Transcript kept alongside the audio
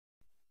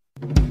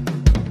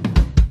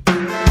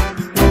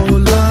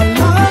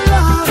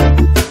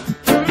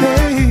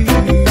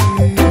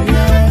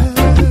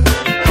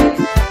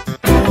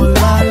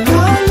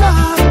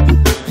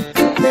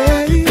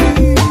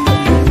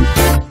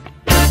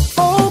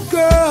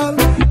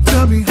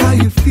me how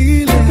you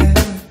feeling,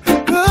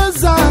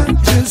 'cause I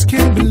just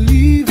can't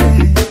believe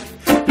it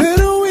that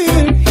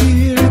we're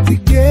here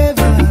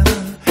together,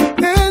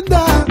 and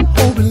I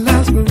hope it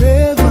lasts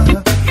forever,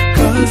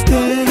 'cause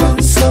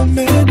there's so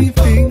many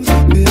things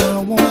that I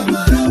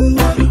wanna do,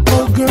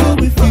 oh girl,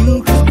 with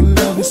you, 'cause my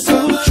love is so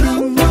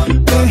true.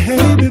 But hey,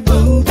 baby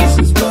boo, this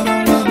is what I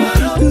wanna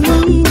do.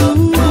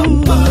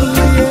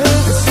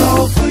 Yeah, it's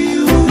all for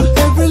you.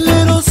 Every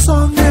little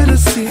song that I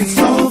sing, it's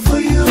all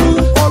for you.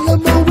 All of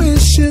my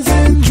wishes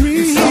and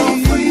dreams, it's all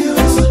for you.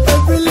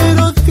 Every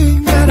little thing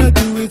that I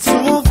do, it's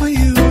all for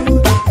you.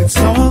 It's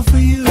all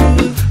for you.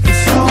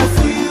 It's all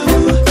for you.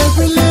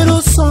 Every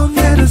little song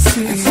that I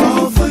sing, it's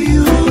all for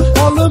you.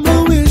 All of my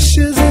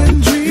wishes and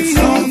dreams, it's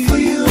all for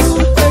you.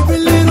 Every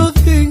little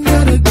thing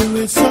that I do,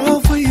 it's all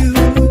for you.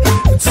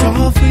 It's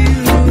all for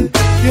you.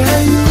 Yeah,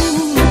 you.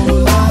 Oh,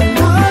 la,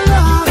 la,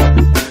 la.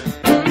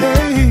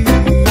 Hey,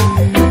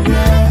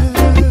 yeah.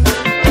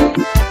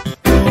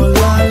 Oh,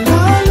 la,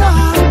 la, la.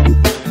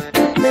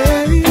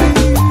 Hey.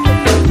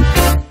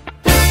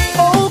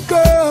 Oh,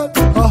 girl,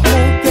 I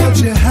hope that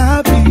you're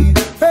happy.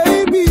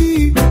 Baby,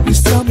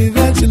 just tell me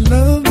that you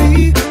love me.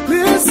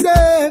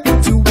 Listen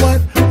to what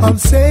I'm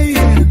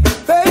saying,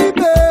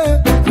 baby,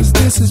 'cause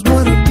this is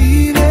what I'm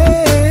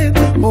needing.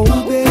 Oh,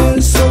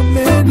 there's so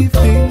many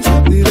things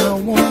that I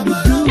wanna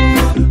do,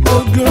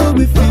 oh girl,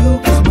 with you,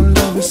 'cause my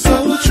love is so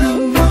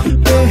true.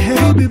 But hey,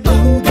 baby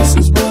boo, this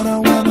is what I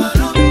wanna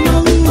do.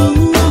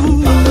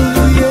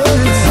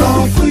 Yeah, it's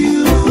all for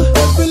you.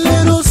 Every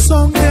little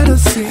song that I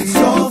sing, it's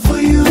all for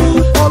you.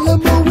 All of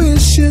my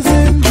wishes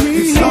and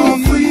dreams, it's all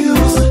for you.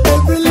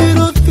 Every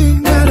little thing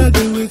that I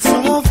do, it's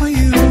all for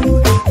you.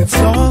 It's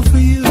all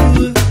for you.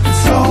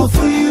 It's all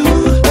for you.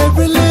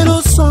 Every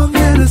little song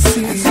that I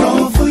sing, it's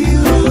all for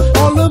you.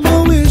 All of my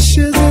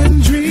wishes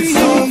and dreams, it's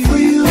all for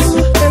you.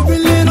 Every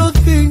little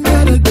thing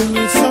that I do,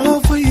 it's all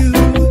for you.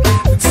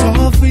 It's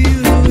all for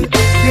you.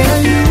 Yeah,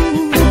 you.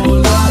 Oh,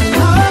 la,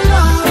 la,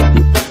 la.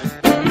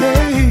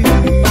 Hey,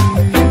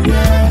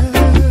 yeah.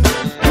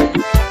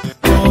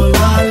 Oh,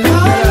 la, la, la.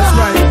 That's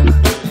right.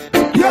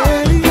 Yeah,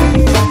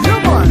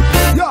 come on.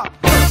 Yeah.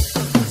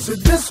 So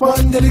this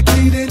one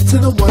dedicated to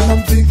the one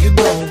I'm thinking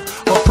of,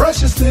 a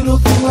precious little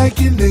thing like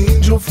an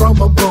angel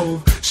from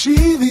above. She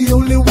the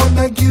only one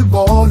that give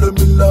all of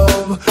me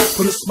love.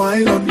 Put a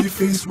smile on your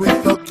face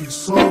with a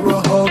kiss or a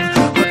hug.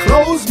 I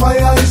close my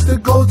eyes to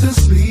go to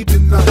sleep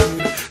at night.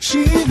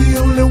 She the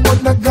only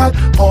one that got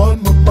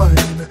on my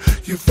mind.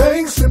 Give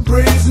thanks and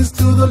praises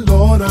to the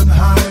Lord on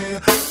high.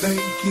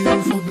 Thank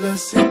you for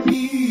blessing me